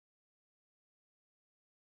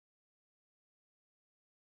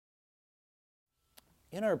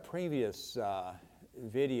In our previous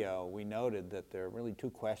video, we noted that there are really two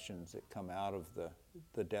questions that come out of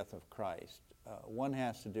the death of Christ. One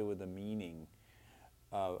has to do with the meaning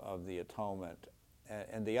of the atonement,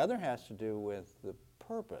 and the other has to do with the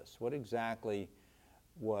purpose. What exactly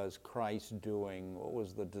was Christ doing? What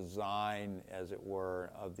was the design, as it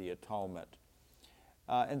were, of the atonement?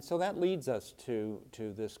 And so that leads us to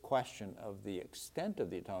this question of the extent of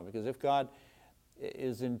the atonement, because if God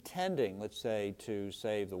is intending, let's say, to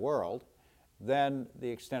save the world, then the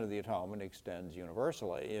extent of the atonement extends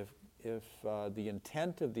universally. If the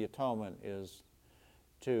intent of the atonement is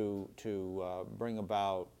to bring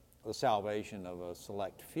about the salvation of a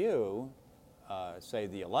select few, say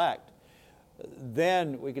the elect,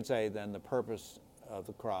 then we could say then the purpose of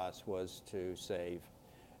the cross was to save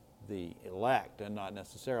the elect and not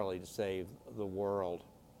necessarily to save the world.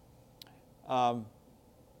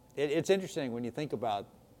 It's interesting when you think about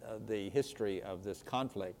the history of this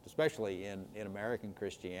conflict, especially in American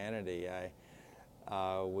Christianity.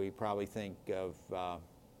 We probably think of,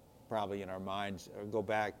 probably in our minds, go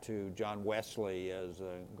back to John Wesley as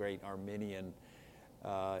a great Arminian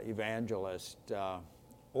evangelist,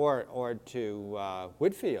 or to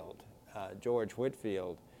Whitefield, George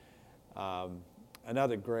Whitefield,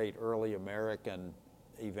 another great early American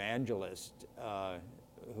evangelist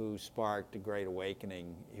who sparked a great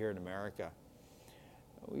awakening here in America.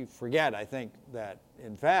 We forget, I think, that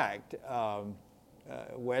in fact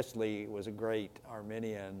Wesley was a great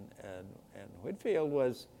Arminian, and Whitefield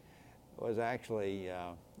was actually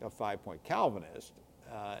a 5-point Calvinist.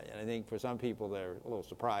 And I think for some people they're a little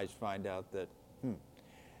surprised to find out that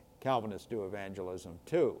Calvinists do evangelism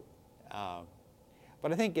too.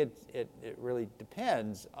 But I think it really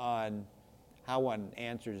depends on how one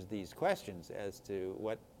answers these questions as to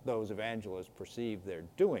what those evangelists perceive they're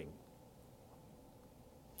doing.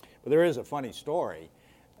 But there is a funny story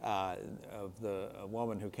of a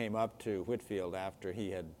woman who came up to Whitefield after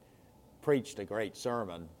he had preached a great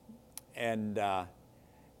sermon, and not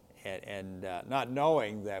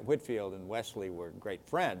knowing that Whitefield and Wesley were great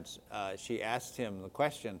friends, she asked him the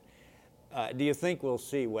question, do you think we'll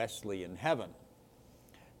see Wesley in heaven?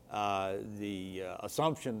 The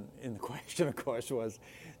assumption in the question, of course, was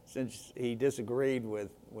since he disagreed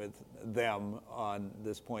with them on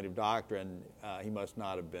this point of doctrine, he must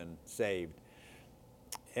not have been saved.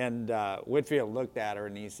 And Whitefield looked at her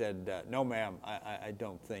and he said, no, ma'am, I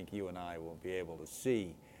don't think you and I will be able to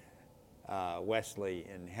see Wesley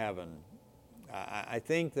in heaven. I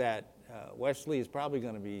think that Wesley is probably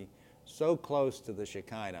going to be so close to the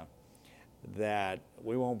Shekinah that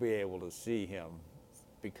we won't be able to see him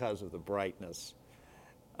because of the brightness.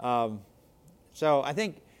 So I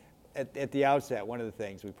think at the outset, one of the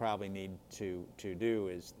things we probably need to do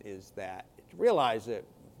is that realize that,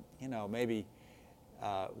 maybe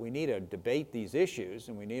we need to debate these issues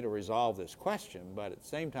and we need to resolve this question, but at the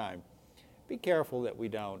same time, be careful that we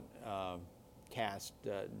don't cast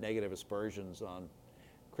negative aspersions on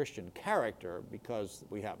Christian character because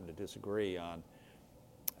we happen to disagree on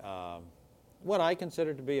what I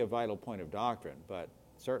consider to be a vital point of doctrine, but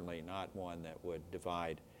certainly not one that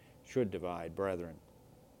should divide brethren.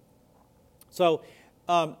 So,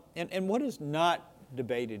 and what is not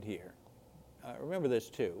debated here, remember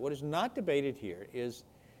this too, what is not debated here is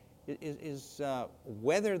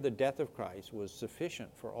whether the death of Christ was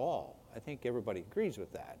sufficient for all. I think everybody agrees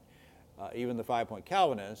with that. Even the 5-point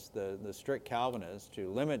Calvinists, the strict Calvinists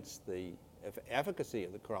who limits the efficacy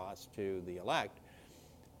of the cross to the elect,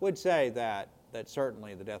 would say that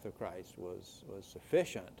certainly the death of Christ was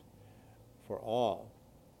sufficient for all.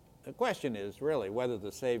 The question is really whether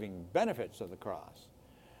the saving benefits of the cross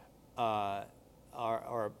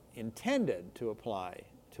are intended to apply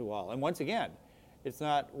to all. And once again, it's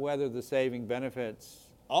not whether the saving benefits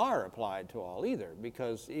are applied to all either,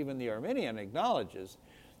 because even the Arminian acknowledges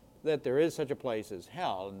that there is such a place as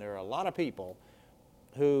hell, and there are a lot of people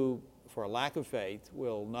who, for a lack of faith,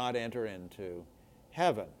 will not enter into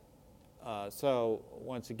heaven. So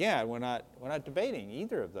once again, we're not debating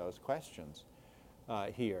either of those questions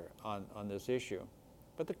here on this issue.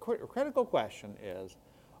 But the critical question is,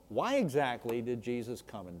 why exactly did Jesus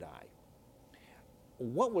come and die?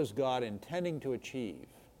 What was God intending to achieve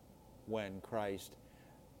when Christ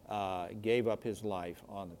gave up his life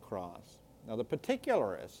on the cross? Now the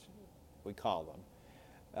particularists, we call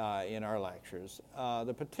them in our lectures,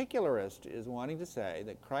 the particularist is wanting to say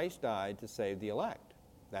that Christ died to save the elect.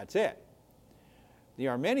 That's it. The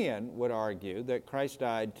Arminian would argue that Christ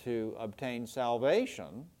died to obtain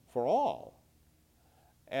salvation for all.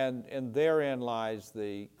 And therein lies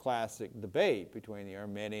the classic debate between the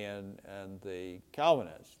Arminian and the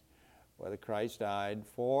Calvinist, whether Christ died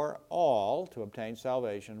for all to obtain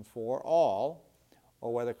salvation for all,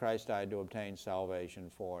 or whether Christ died to obtain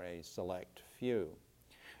salvation for a select few.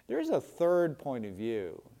 There is a third point of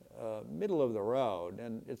view, middle of the road,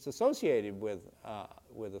 and it's associated with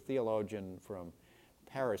a theologian from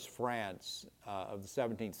Paris, France, of the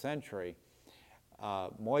 17th century,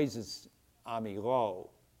 Moïse Amirault,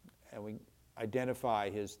 and we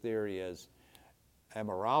identify his theory as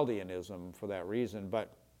Amyraldianism for that reason,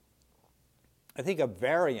 but I think a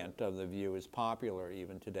variant of the view is popular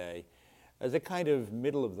even today as a kind of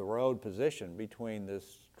middle-of-the-road position between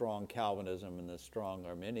this strong Calvinism and this strong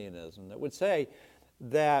Arminianism that would say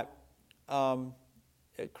that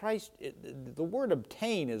Christ, the word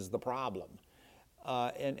obtain is the problem.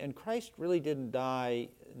 And Christ really didn't die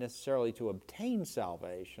necessarily to obtain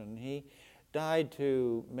salvation. He died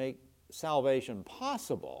to make salvation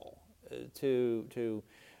possible, to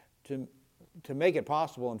make it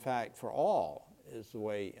possible, in fact, for all, is the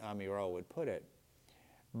way Amirault would put it.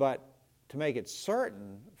 But to make it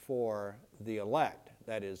certain for the elect,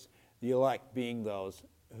 that is, the elect being those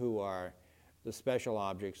who are the special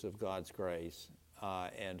objects of God's grace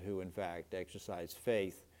and who, in fact, exercise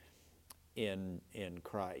faith in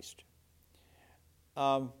Christ.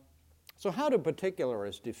 So how do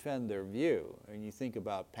particularists defend their view? When you think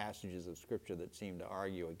about passages of Scripture that seem to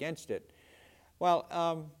argue against it,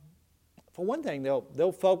 well, for one thing,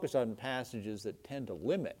 they'll focus on passages that tend to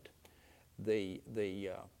limit the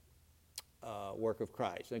work of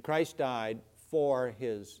Christ. And Christ died for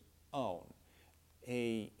his own.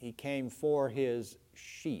 He came for his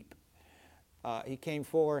sheep. He came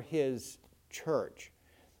for his church,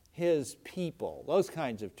 his people, those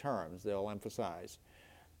kinds of terms they'll emphasize.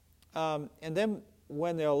 And then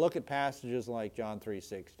when they'll look at passages like John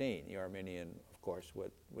 3:16, the Arminian, of course,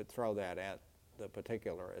 would throw that at the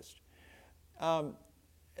particularist.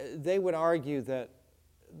 They would argue that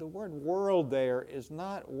the word world there is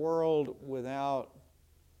not world without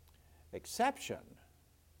exception,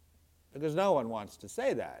 because no one wants to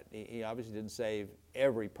say that. He obviously didn't save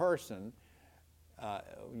every person.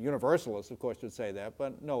 Universalists, of course, would say that,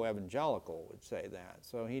 but no evangelical would say that.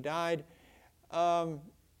 So he died for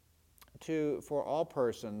all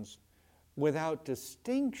persons without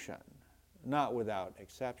distinction, not without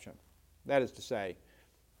exception. That is to say,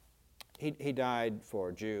 he died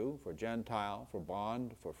for Jew, for Gentile, for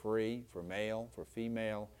bond, for free, for male, for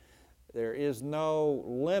female. There is no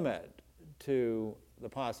limit to the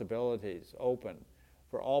possibilities open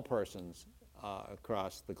for all persons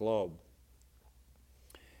across the globe.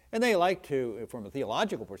 And they like to, from a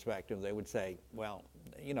theological perspective, they would say, well,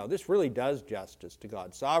 this really does justice to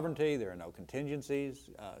God's sovereignty. There are no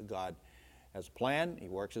contingencies. God has a plan. He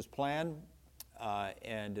works his plan,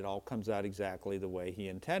 and it all comes out exactly the way he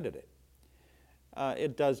intended it.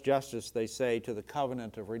 It does justice, they say, to the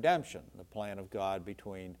covenant of redemption, the plan of God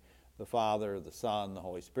between the Father, the Son, the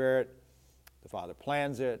Holy Spirit. The Father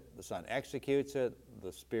plans it, the Son executes it,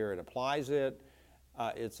 the Spirit applies it.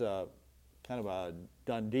 It's a kind of a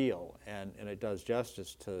done deal, and it does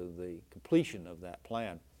justice to the completion of that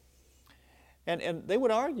plan. And they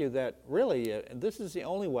would argue that really, this is the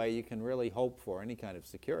only way you can really hope for any kind of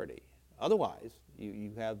security. Otherwise,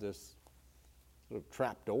 you have this sort of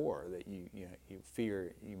trap door that you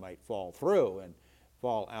fear you might fall through and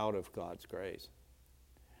fall out of God's grace.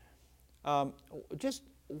 Just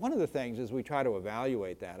one of the things as we try to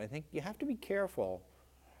evaluate that, I think you have to be careful.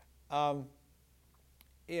 I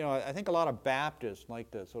think a lot of Baptists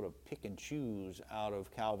like to sort of pick and choose out of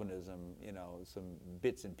Calvinism, some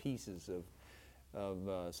bits and pieces of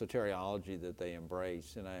soteriology that they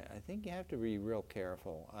embrace, and I think you have to be real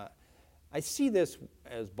careful. I see this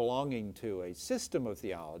as belonging to a system of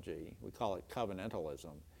theology. We call it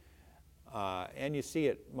covenantalism. And you see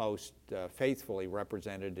it most faithfully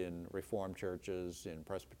represented in Reformed churches, in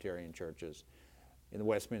Presbyterian churches, in the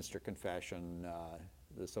Westminster Confession,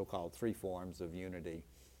 the so-called three forms of unity,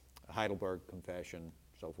 Heidelberg Confession,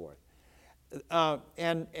 so forth. But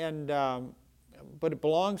it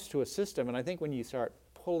belongs to a system, and I think when you start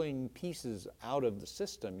pulling pieces out of the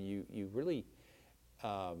system, you really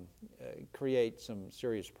create some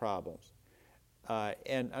serious problems.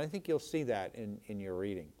 And I think you'll see that in your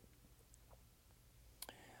reading.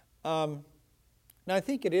 Now, I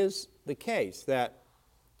think it is the case that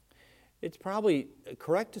it's probably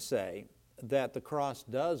correct to say that the cross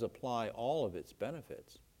does apply all of its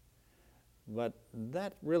benefits, but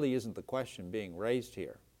that really isn't the question being raised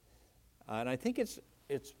here. And I think it's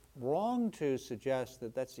wrong to suggest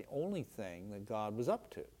that that's the only thing that God was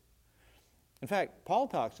up to. In fact, Paul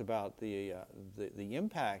talks about the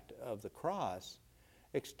impact of the cross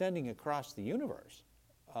extending across the universe.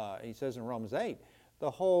 he says in Romans 8,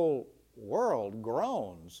 the whole world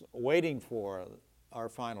groans waiting for our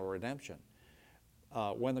final redemption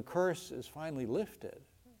when the curse is finally lifted.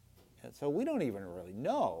 And so we don't even really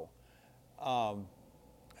know.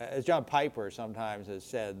 As John Piper sometimes has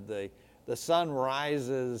said, the sun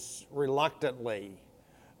rises reluctantly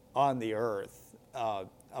on the earth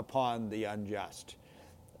upon the unjust.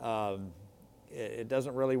 It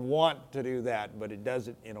doesn't really want to do that, but it does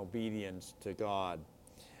it in obedience to God.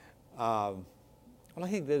 Well, I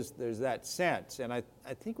think there's that sense, and I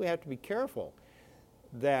think we have to be careful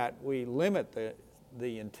that we limit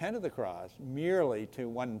the intent of the cross merely to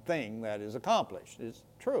one thing that is accomplished. It's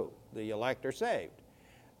true, the elect are saved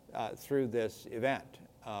through this event.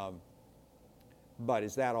 But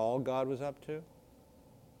is that all God was up to?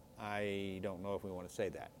 I don't know if we want to say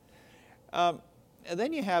that. And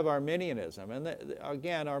then you have Arminianism, and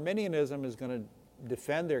again, Arminianism is going to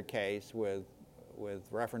defend their case with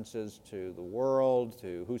references to the world,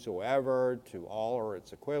 to whosoever, to all or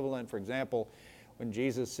its equivalent. For example, when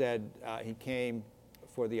Jesus said he came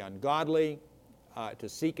for the ungodly, to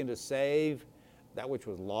seek and to save that which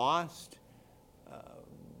was lost,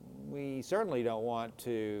 we certainly don't want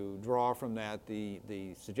to draw from that the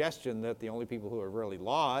suggestion that the only people who are really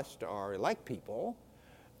lost are elect people.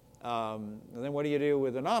 And then what do you do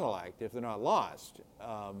with the non-elect if they're not lost?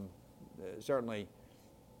 Certainly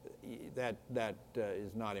that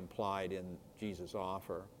is not implied in Jesus'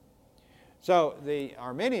 offer. So the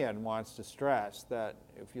Arminian wants to stress that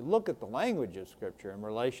if you look at the language of Scripture in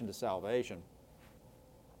relation to salvation,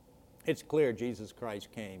 it's clear Jesus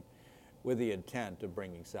Christ came with the intent of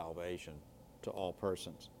bringing salvation to all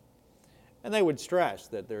persons. And they would stress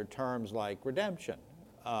that there are terms like redemption.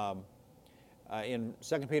 In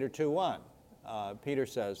 2 Peter 2:1, Peter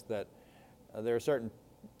says that there are certain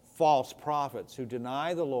false prophets who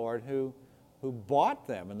deny the Lord who bought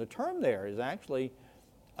them. And the term there is actually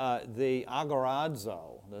the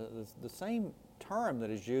agorazo, the same term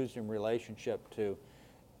that is used in relationship to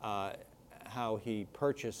how he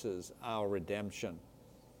purchases our redemption.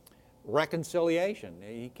 Reconciliation.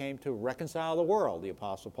 He came to reconcile the world, the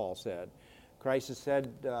Apostle Paul said. Christ is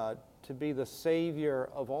said to be the Savior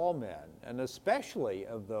of all men, and especially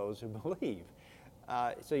of those who believe.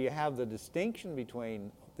 So you have the distinction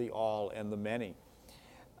between the all and the many.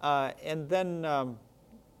 And then,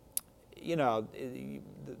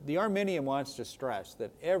 the Arminian wants to stress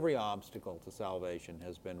that every obstacle to salvation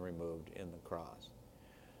has been removed in the cross.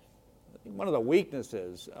 One of the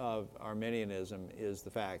weaknesses of Arminianism is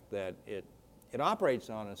the fact that it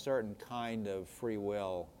operates on a certain kind of free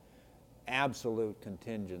will, absolute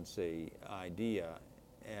contingency idea.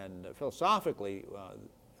 And philosophically,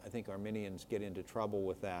 I think Arminians get into trouble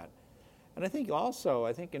with that. And I think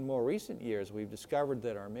in more recent years, we've discovered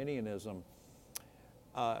that Arminianism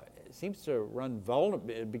seems to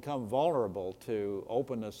become vulnerable to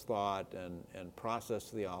openness thought and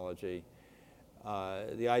process theology.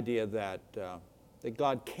 The idea that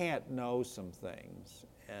God can't know some things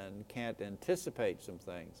and can't anticipate some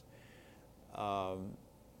things.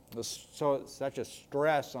 So such a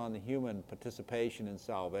stress on the human participation in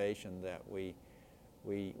salvation that we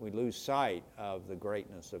lose sight of the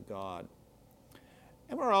greatness of God.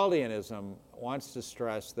 Emeraldianism wants to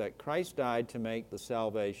stress that Christ died to make the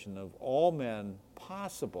salvation of all men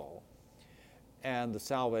possible and the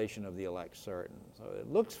salvation of the elect certain. So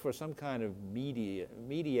it looks for some kind of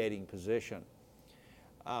mediating position.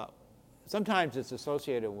 Sometimes it's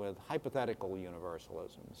associated with hypothetical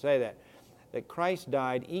universalism. Say that Christ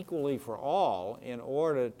died equally for all in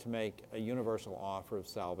order to make a universal offer of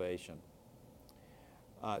salvation.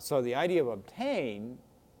 So the idea of obtain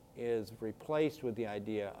is replaced with the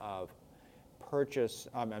idea of purchase,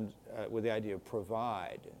 with the idea of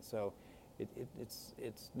provide. So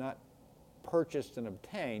it's not purchased and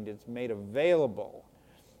obtained, it's made available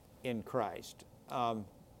in Christ.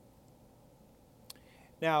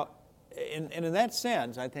 Now, in that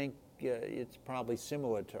sense, I think it's probably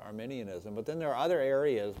similar to Arminianism, but then there are other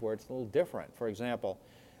areas where it's a little different. For example,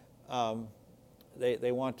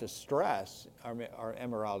 they want to stress, our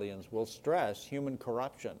Emeraldians will stress human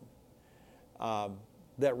corruption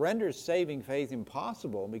that renders saving faith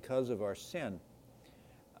impossible because of our sin.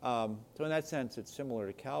 So in that sense, it's similar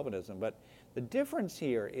to Calvinism. But the difference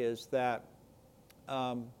here is that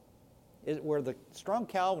where the strong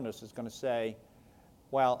Calvinist is going to say,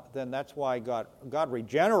 well, then that's why God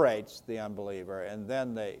regenerates the unbeliever and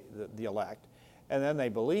then the elect, and then they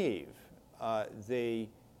believe. The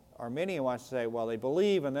Arminian wants to say, well, they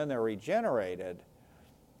believe and then they're regenerated.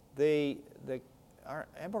 Our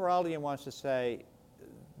Emeraldian wants to say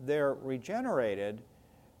they're regenerated,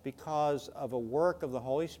 because of a work of the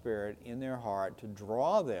Holy Spirit in their heart to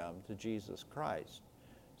draw them to Jesus Christ.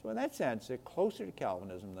 So in that sense, they're closer to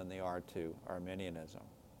Calvinism than they are to Arminianism.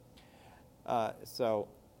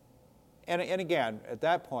 And again, at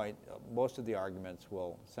that point, most of the arguments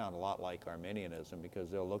will sound a lot like Arminianism, because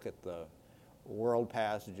they'll look at the world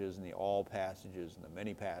passages and the all passages and the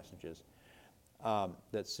many passages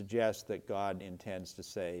that suggest that God intends to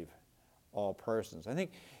save all persons. I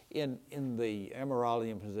think in the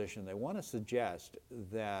Amyraldian position, they want to suggest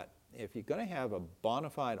that if you're going to have a bona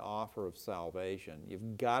fide offer of salvation,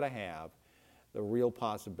 you've got to have the real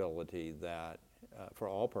possibility that for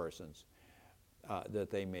all persons that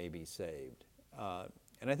they may be saved.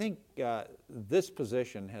 And I think this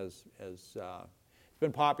position has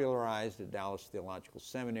been popularized at Dallas Theological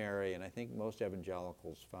Seminary, and I think most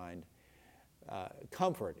evangelicals find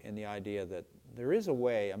comfort in the idea that there is a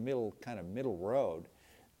way, a middle road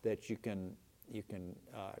that you can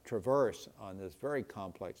traverse on this very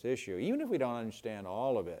complex issue. Even if we don't understand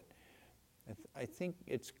all of it, I think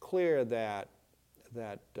it's clear that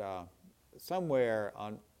somewhere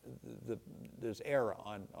on there's error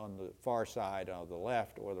on the far side, of the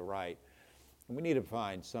left or the right, and we need to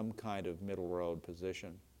find some kind of middle road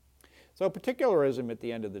position. So particularism at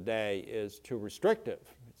the end of the day is too restrictive,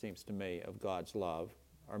 it seems to me, of God's love.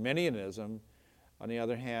 Arminianism, on the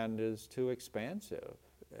other hand, is too expansive,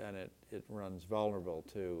 and it runs vulnerable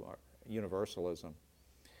to universalism.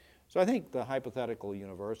 So I think the hypothetical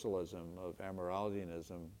universalism of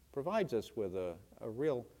Amyraldianism provides us with a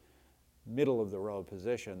real middle-of-the-road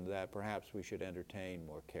position that perhaps we should entertain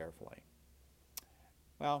more carefully.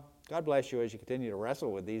 Well, God bless you as you continue to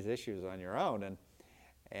wrestle with these issues on your own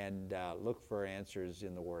and look for answers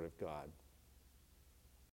in the Word of God.